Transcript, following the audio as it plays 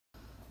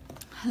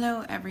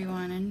Hello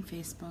everyone in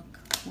Facebook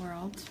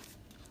world.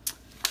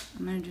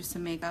 I'm gonna do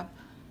some makeup.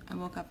 I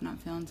woke up not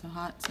feeling so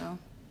hot, so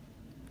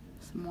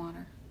some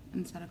water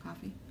instead of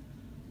coffee.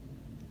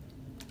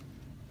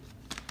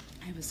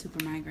 I have a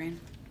super migraine,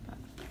 but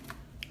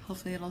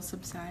hopefully it'll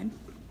subside.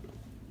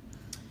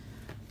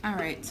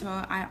 Alright, so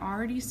I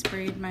already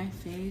sprayed my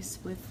face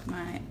with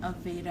my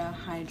Aveda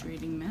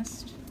Hydrating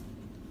Mist.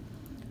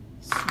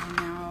 So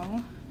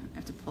now I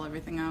have to pull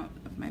everything out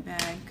of my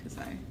bag because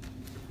I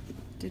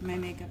did my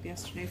makeup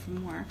yesterday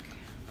from work.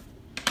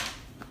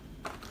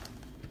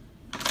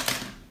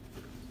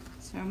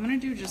 So I'm gonna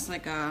do just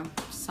like a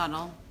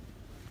subtle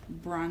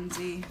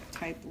bronzy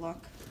type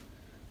look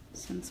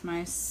since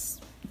my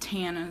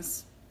tan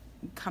is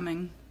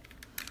coming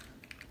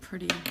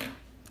pretty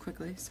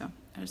quickly, so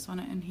I just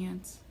want to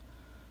enhance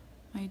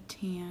my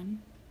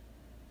tan.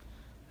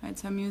 Alright,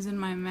 so I'm using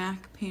my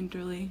MAC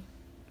Painterly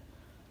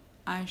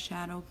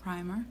eyeshadow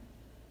primer.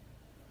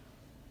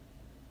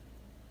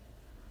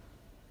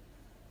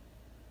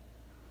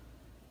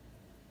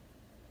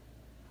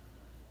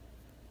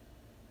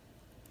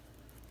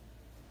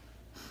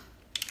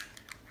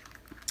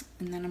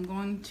 And then I'm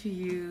going to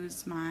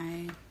use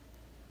my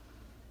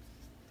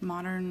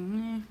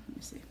modern,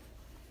 let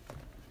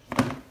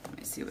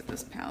me see what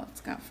this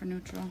palette's got for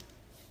neutral.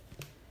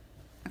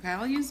 Okay,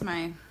 I'll use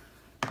my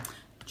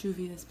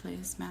Juvia's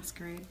Place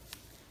Masquerade.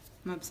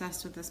 I'm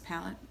obsessed with this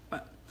palette,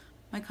 but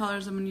my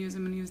colors I'm gonna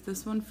use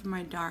this one for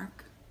my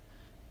dark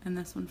and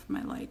this one for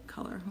my light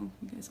color. Oh,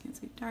 you guys can't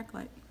see, dark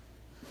light.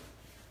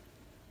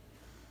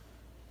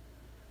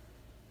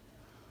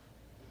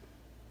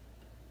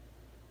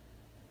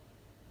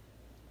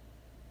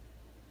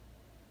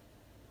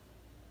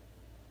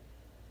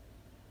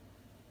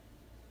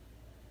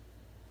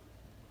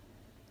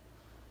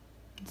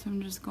 So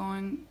I'm just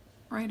going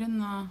right in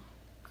the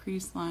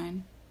crease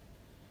line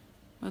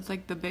with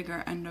like the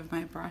bigger end of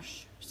my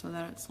brush so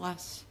that it's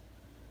less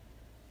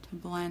to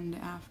blend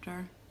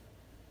after.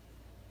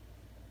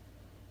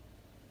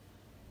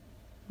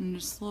 And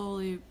just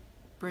slowly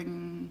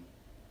bring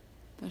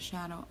the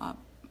shadow up.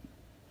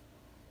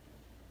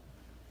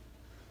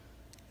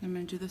 I'm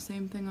going to do the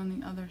same thing on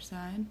the other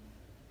side.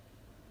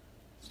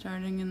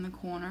 Starting in the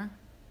corner,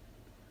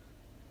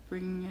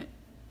 bringing it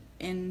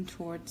in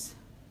towards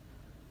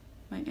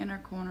my inner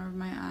corner of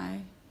my eye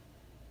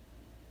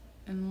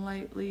and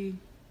lightly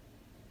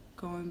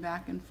going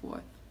back and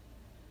forth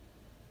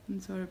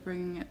and sort of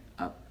bringing it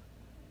up.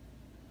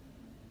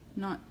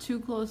 Not too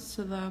close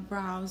to the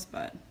brows,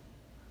 but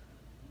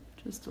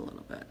just a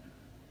little bit.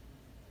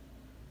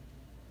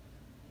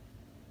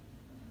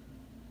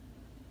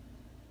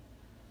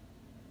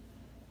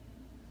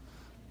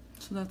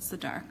 So that's the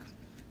dark.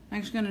 I'm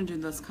actually going to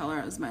do this color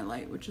as my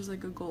light, which is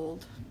like a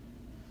gold.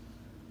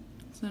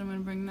 So then I'm going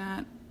to bring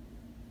that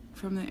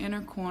from the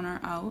inner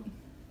corner out.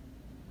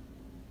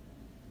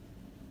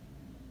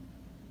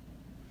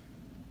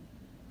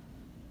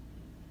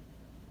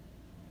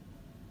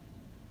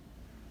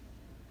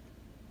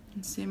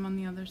 And same on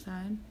the other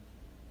side.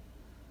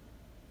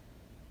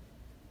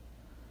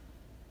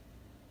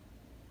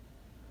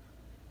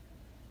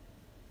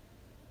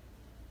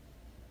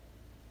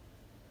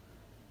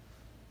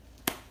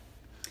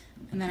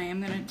 And then I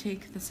am going to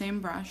take the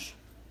same brush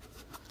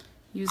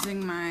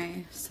using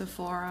my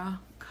Sephora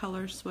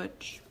Color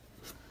Switch.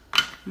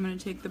 I'm going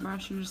to take the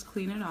brush and just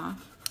clean it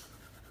off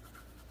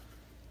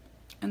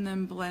and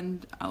then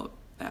blend out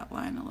that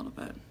line a little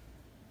bit.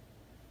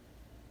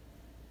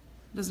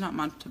 There's not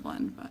much to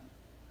blend, but.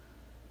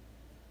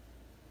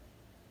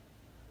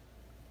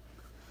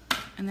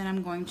 And then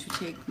I'm going to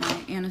take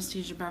my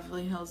Anastasia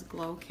Beverly Hills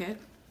Glow Kit.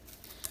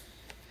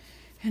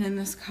 And in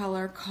this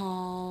color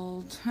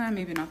called,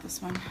 maybe not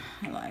this one,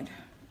 I lied.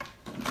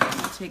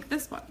 I'll take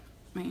this one,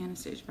 my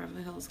Anastasia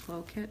Beverly Hills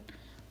Glow Kit.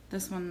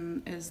 This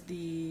one is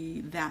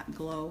the That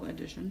Glow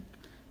edition.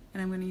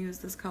 And I'm going to use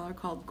this color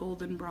called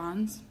Golden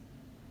Bronze.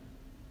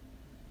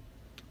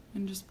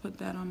 And just put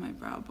that on my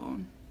brow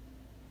bone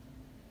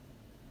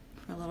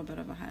for a little bit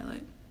of a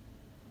highlight.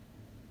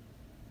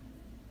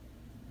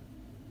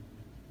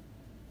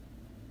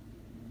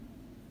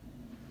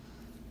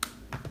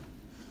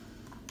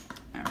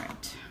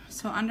 Alright,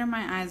 so under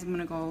my eyes I'm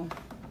going to go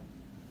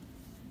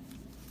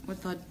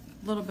with a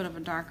little bit of a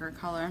darker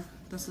color.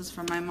 This is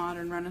from my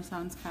Modern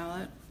Renaissance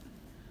palette.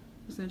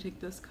 I'm just going to take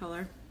this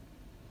color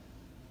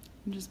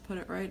and just put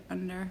it right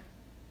under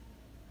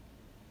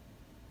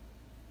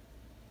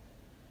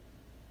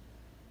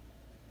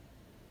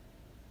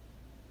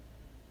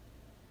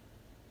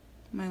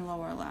my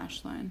lower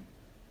lash line.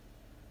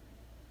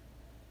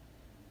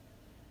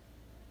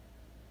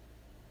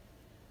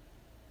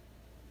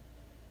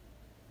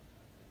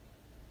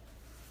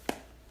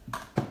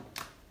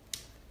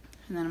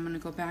 And then I'm going to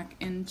go back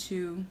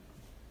into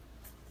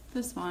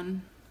this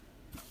one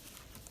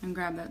and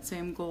grab that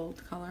same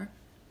gold color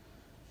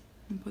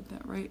and put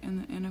that right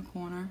in the inner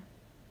corner.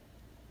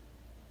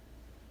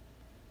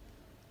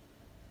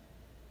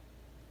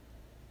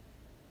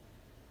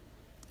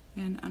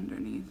 And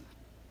underneath.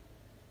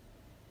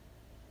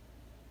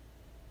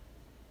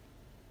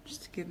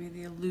 give me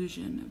the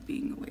illusion of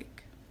being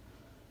awake.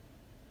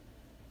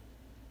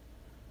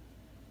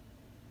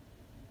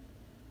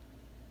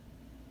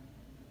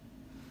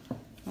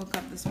 Woke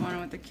up this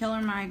morning with a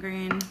killer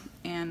migraine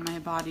and my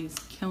body's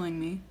killing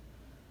me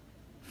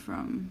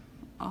from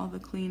all the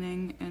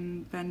cleaning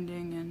and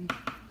bending and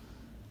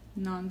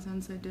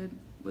nonsense I did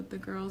with the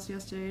girls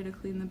yesterday to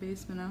clean the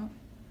basement out.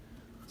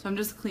 So I'm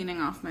just cleaning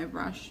off my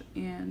brush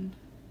and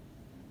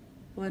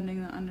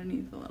blending the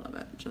underneath a little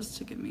bit just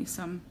to give me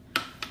some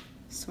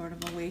sort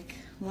of awake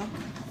look.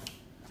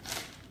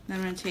 Then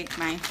I'm going to take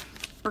my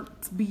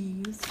Burt's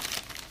Bees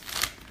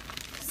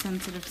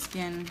Sensitive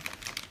Skin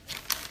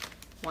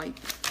wipe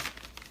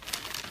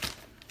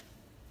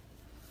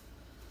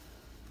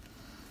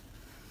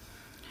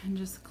and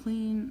just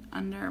clean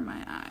under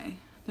my eye.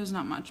 There's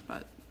not much,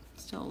 but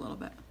still a little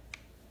bit.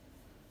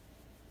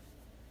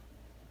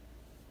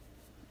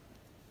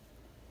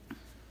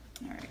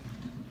 All right.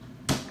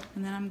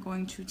 And then I'm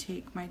going to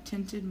take my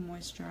tinted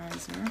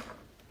moisturizer.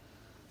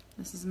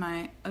 This is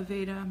my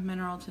Aveda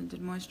Mineral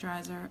Tinted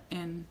Moisturizer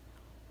in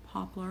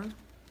Poplar.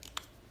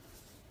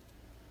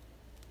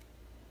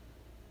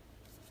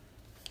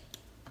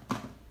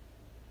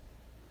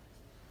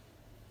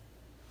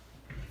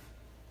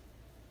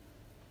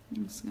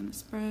 I'm just going to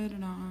spread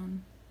it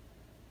on.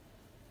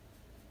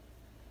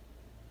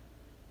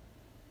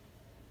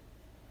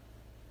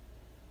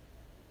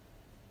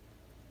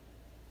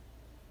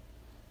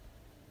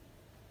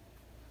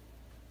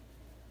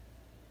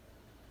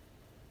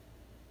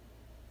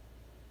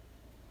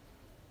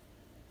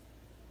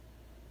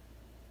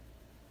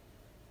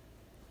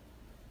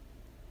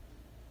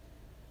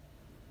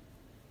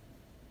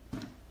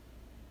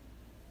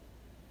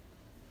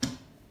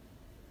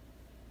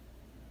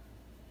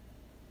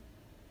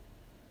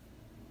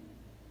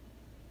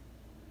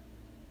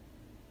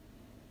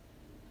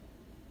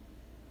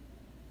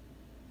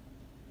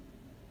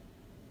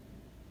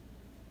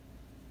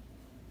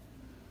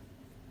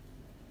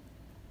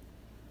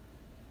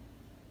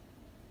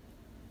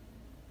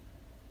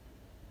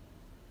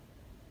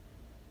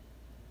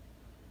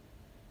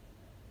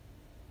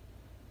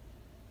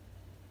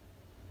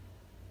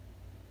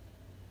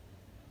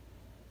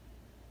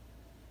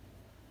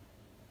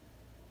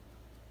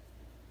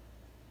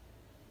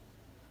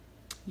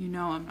 You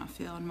know I'm not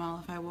feeling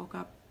well if I woke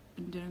up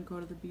and didn't go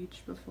to the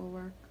beach before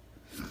work.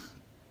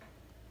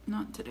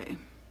 Not today.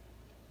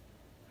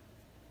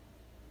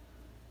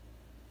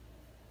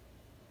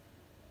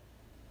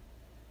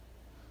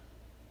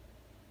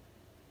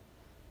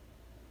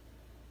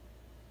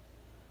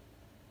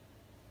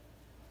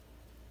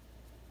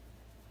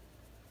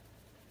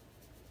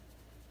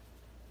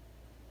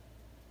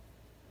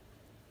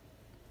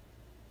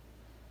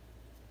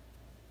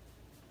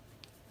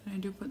 I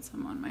do put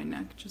some on my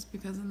neck just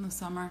because in the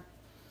summer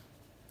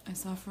I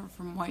suffer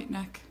from white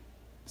neck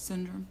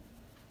syndrome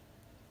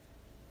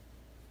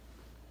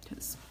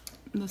because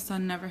the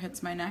sun never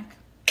hits my neck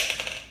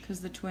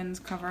because the twins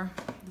cover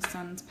the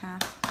sun's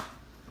path.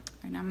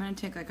 Right now I'm going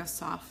to take like a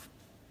soft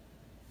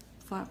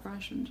flat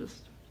brush and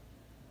just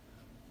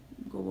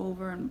go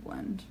over and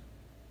blend.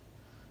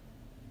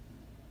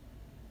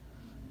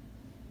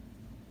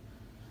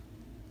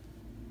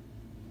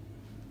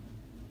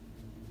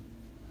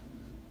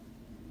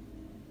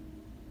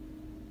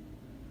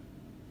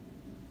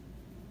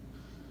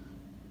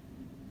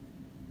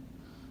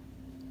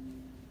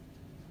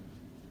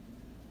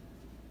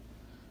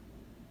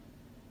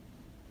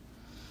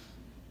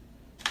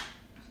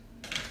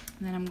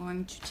 And then I'm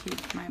going to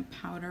take my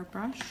powder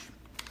brush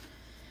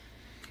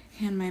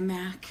and my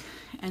MAC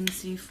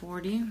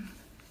NC40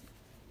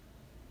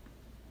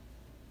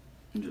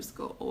 and just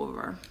go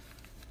over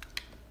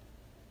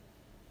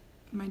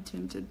my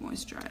tinted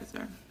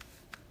moisturizer.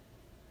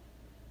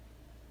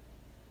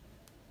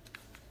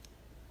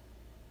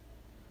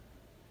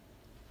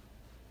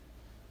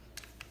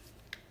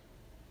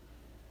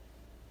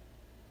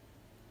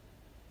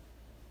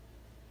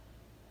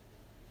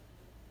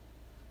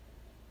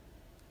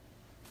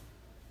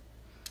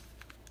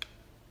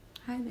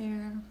 Hi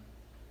there.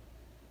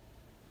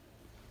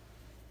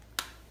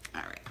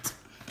 All right.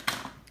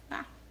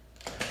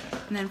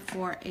 And then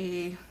for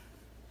a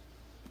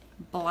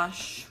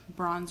blush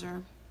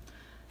bronzer,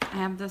 I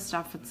have this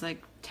stuff. It's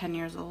like 10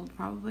 years old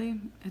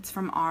probably. It's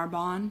from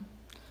Arbonne,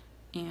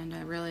 and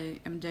I really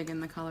am digging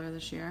the color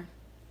this year.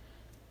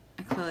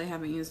 I clearly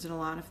haven't used it a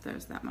lot if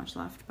there's that much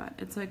left, but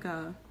it's like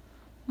a,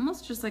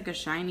 almost just like a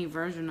shiny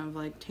version of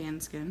like tan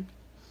skin.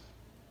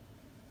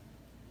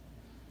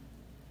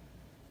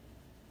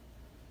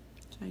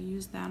 I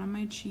use that on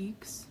my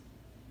cheeks.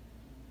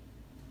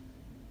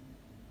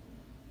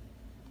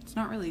 It's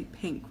not really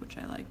pink, which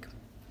I like.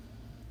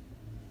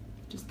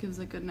 It just gives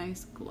like a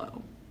nice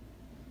glow.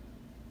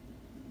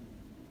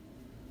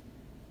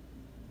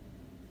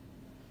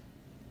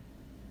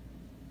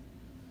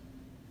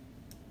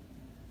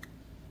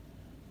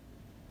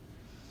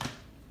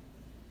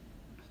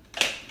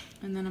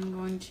 And then I'm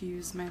going to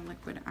use my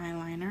liquid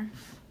eyeliner.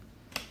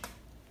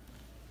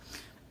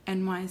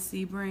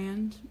 NYC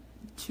brand.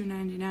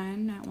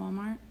 $2.99 at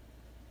Walmart,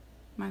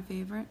 my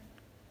favorite.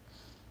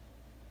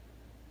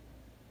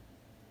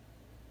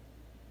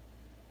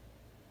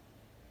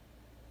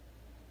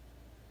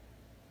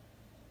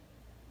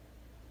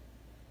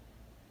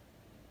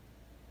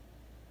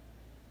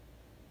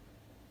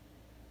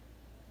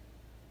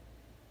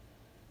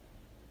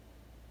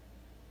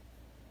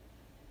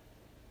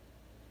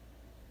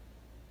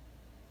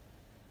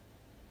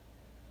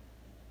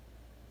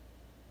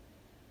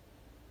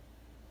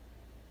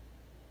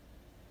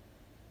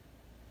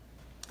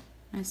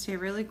 I stay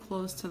really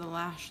close to the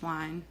lash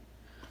line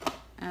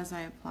as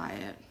I apply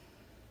it,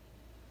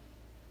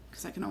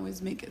 because I can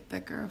always make it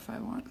thicker if I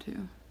want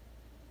to.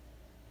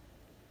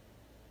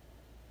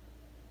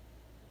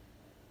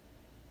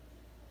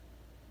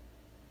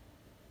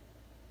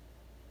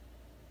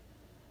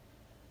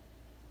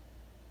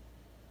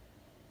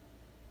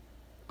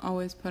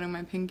 Always putting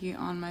my pinky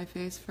on my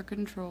face for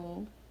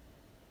control.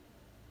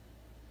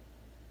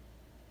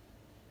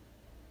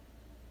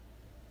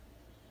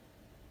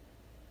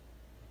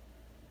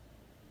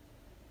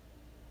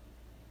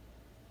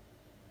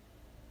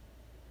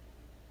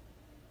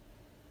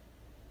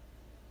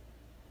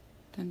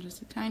 Then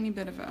just a tiny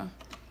bit of a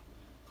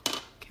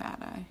cat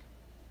eye.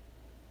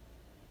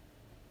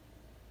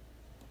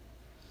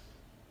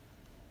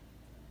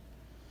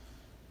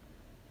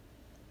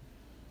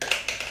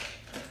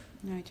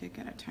 Now I take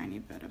out a tiny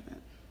bit of it.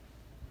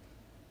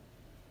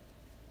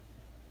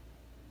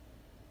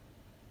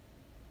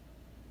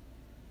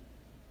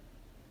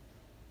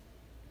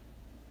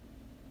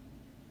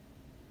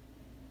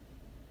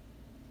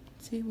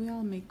 See, we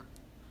all make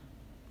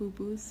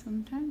boo-boos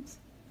sometimes.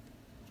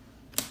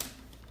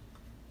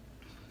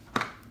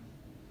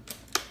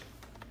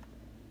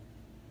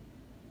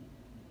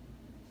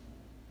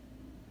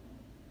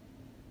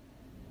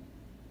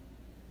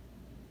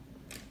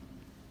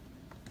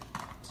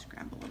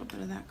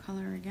 Of that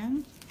color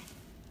again.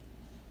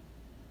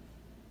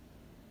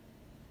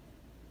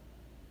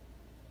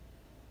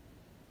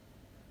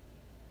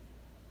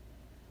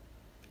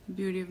 The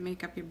beauty of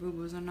makeup, your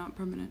boo-boos are not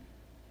permanent.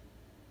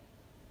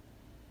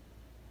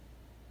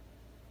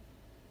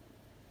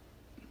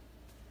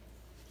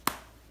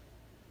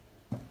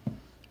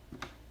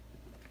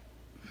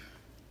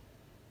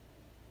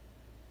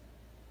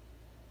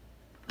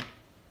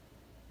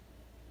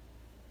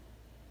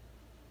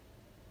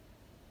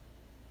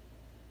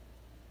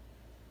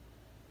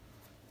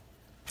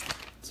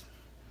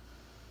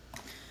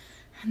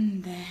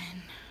 And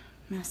then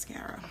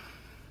mascara.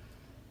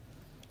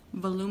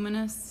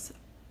 Voluminous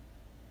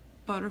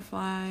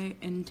Butterfly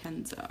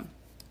Intensa,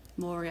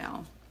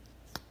 L'Oreal.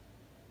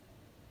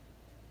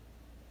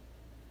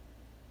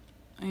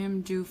 I am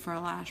due for a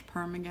lash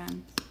perm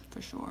again,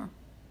 for sure.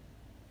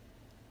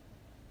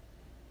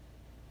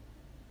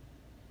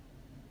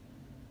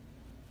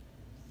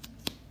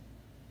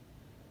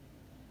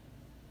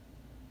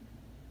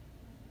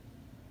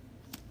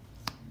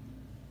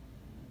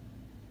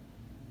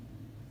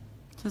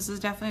 This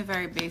is definitely a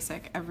very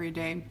basic,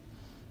 everyday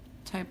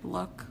type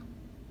look.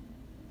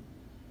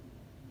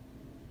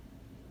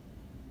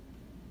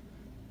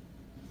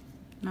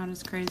 Not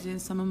as crazy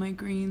as some of my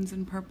greens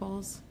and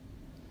purples.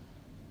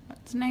 But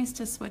it's nice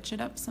to switch it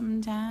up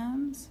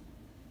sometimes.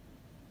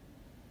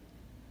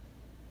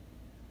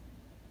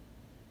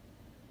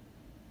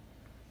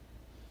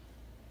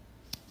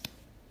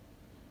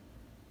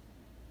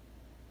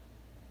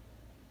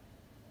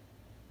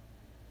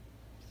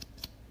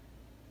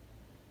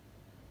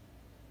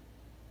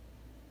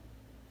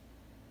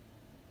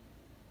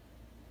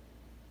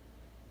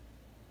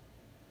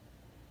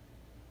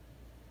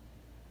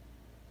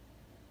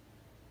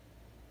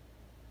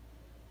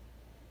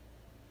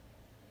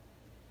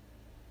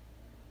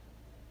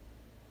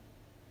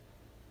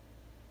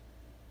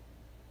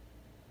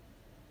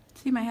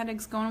 See, my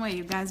headache's going away.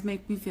 You guys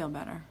make me feel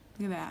better.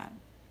 Look at that.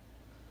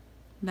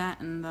 That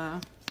and the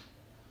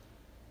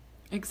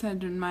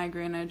Excedrin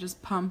migraine I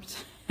just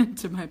pumped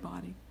into my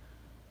body.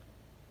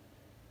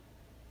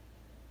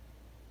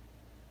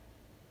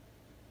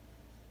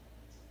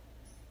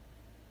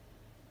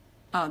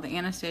 Oh, the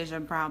Anastasia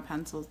brow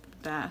pencil's the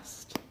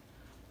best.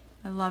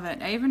 I love it.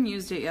 I even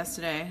used it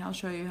yesterday. I'll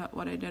show you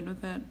what I did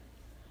with it.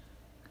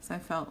 Because I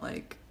felt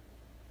like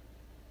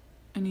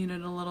I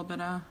needed a little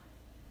bit of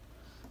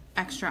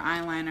extra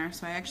eyeliner,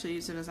 so I actually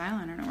used it as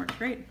eyeliner and it worked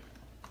great.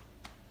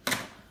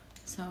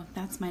 So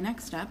that's my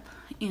next step.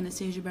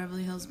 Anastasia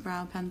Beverly Hills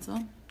brow pencil.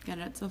 Get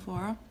it at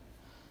Sephora.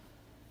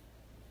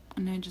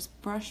 And I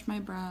just brush my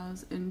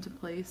brows into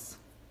place.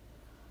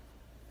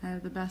 I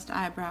have the best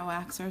eyebrow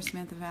waxer,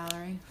 Samantha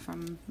Valerie,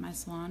 from my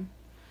salon.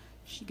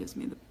 She gives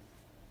me the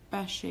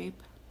best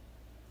shape.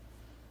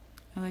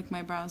 I like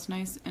my brows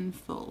nice and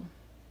full.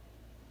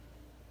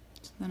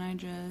 So then I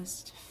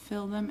just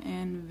fill them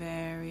in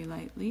very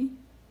lightly.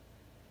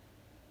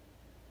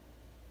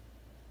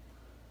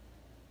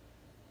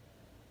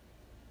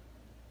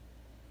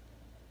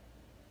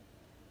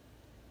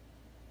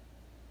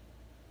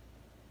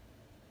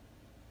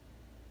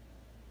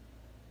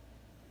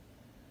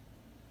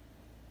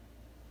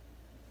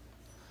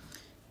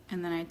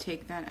 And then I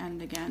take that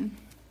end again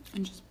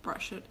and just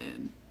brush it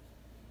in.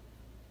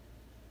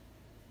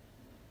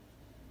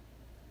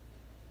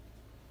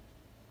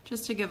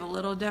 Just to give a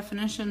little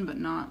definition, but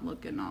not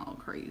looking all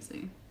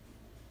crazy.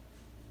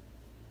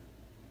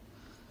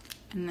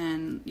 And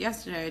then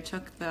yesterday I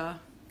took the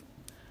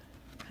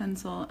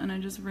pencil and I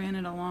just ran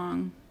it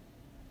along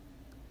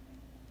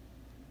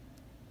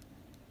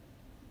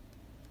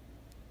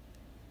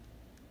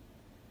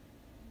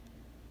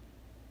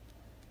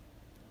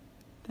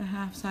the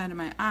half side of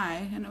my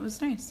eye, and it was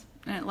nice.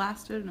 and it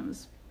lasted, and it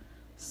was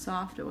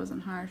soft, it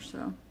wasn't harsh,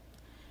 so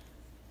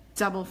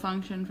double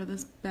function for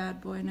this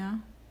bad boy now.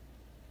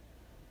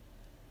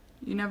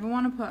 You never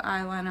want to put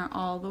eyeliner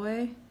all the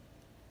way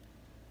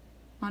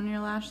on your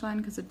lash line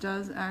because it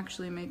does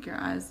actually make your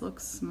eyes look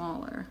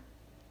smaller.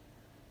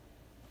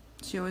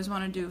 So you always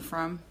want to do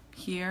from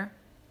here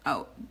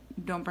out.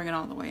 Don't bring it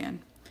all the way in.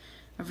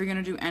 If you're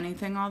going to do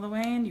anything all the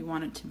way in, you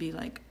want it to be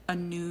like a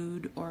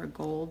nude or a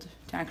gold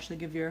to actually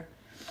give your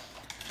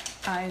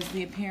eyes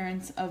the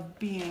appearance of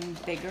being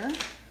bigger.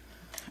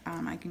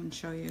 I can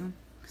show you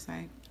because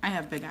I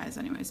have big eyes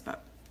anyways,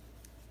 but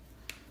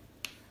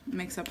it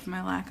makes up for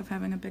my lack of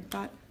having a big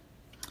butt.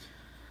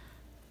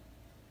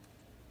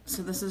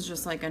 So this is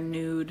just like a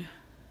nude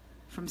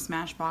from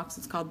Smashbox.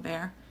 It's called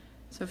Bear.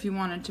 So if you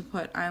wanted to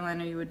put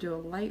eyeliner, you would do a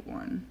light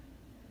one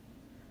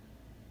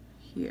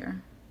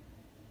here.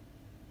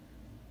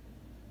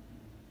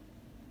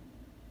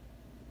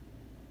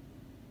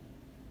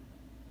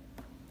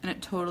 And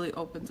it totally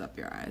opens up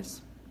your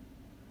eyes.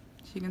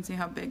 So you can see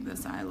how big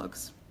this eye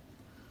looks.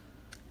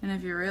 And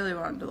if you really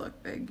want it to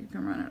look big, you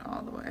can run it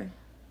all the way.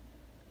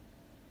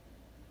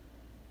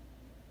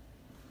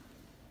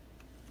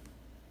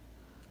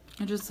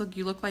 It just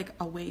you look like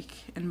awake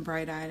and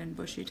bright-eyed and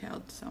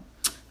bushy-tailed, so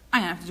I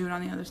have to do it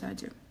on the other side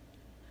too.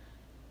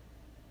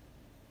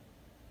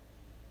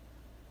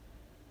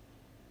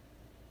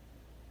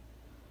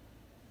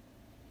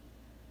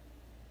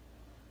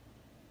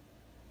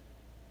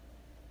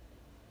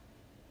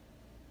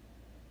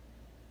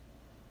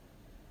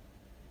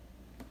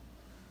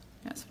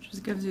 Yeah, so it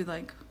just gives you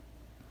like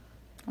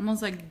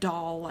almost like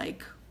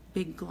doll-like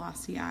big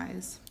glossy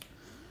eyes.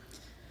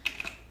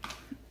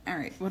 All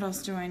right, what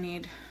else do I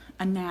need?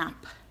 A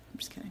nap. I'm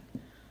just kidding.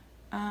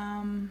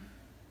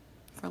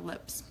 For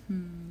lips.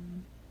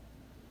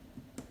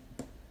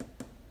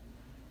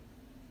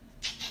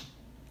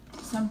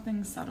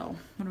 Something subtle.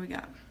 What do we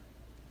got?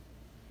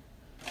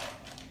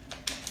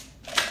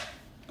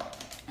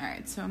 All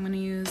right, so I'm gonna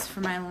use for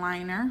my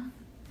liner.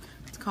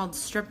 It's called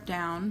Strip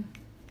Down.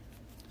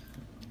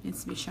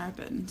 Needs to be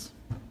sharpened.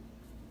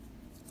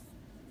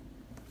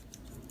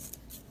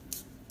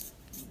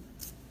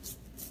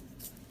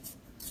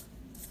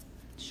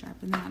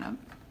 Sharpen that up.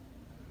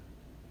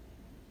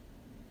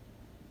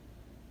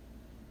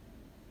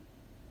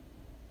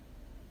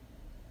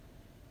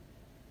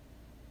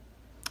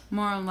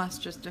 More or less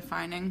just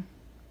defining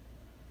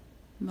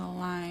the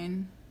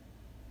line.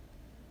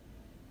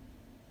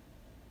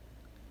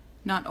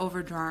 Not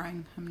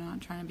overdrawing. I'm not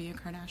trying to be a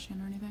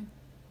Kardashian or anything.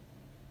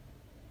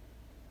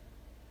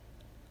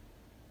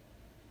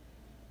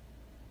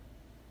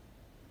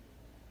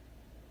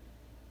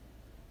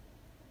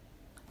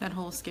 That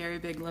whole scary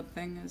big lip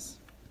thing is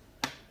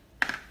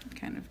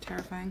kind of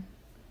terrifying.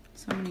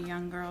 So many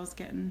young girls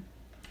getting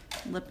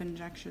lip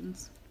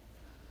injections.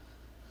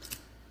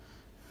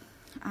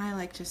 I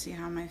like to see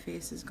how my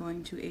face is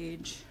going to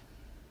age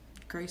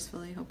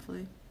gracefully,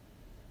 hopefully.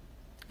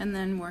 And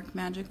then work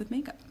magic with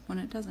makeup when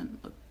it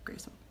doesn't look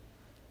graceful.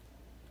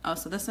 Oh,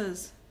 so this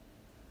is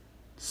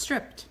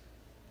Stripped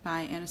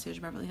by Anastasia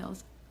Beverly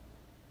Hills.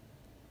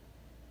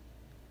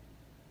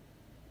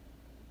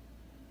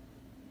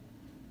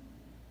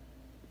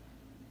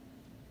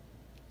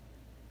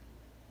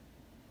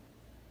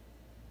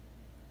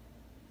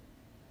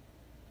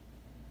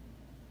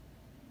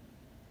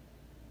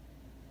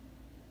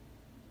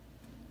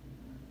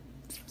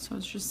 So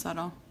it's just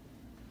subtle.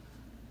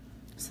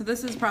 So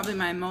this is probably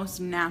my most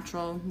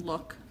natural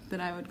look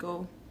that I would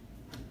go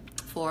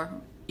for.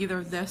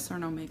 Either this or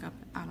no makeup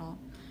at all.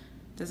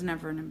 There's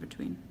never an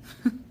in-between.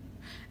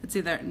 It's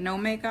either no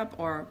makeup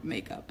or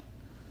makeup.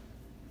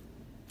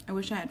 I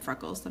wish I had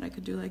freckles that I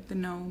could do like the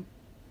no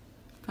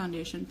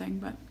foundation thing,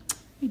 but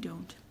I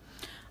don't.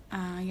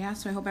 Yeah,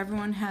 so I hope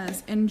everyone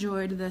has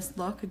enjoyed this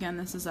look. Again,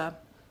 this is a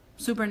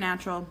super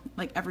natural,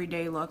 like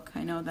everyday look.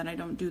 I know that I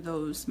don't do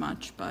those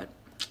much, but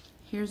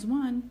here's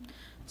one.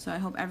 So I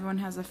hope everyone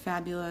has a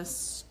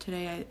fabulous,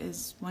 today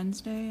is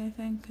Wednesday, I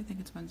think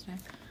it's Wednesday.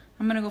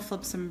 I'm gonna go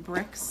flip some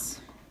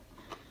bricks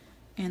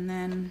and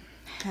then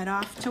head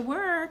off to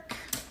work.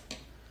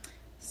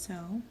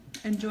 So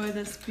enjoy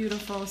this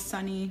beautiful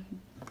sunny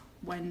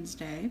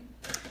Wednesday,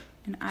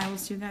 and I will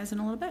see you guys in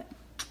a little bit.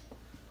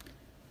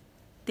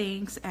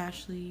 Thanks,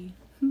 Ashley.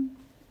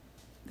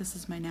 This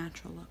is my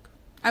natural look.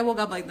 I woke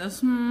up like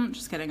this.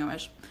 Just kidding, I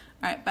wish.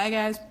 All right, bye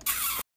guys.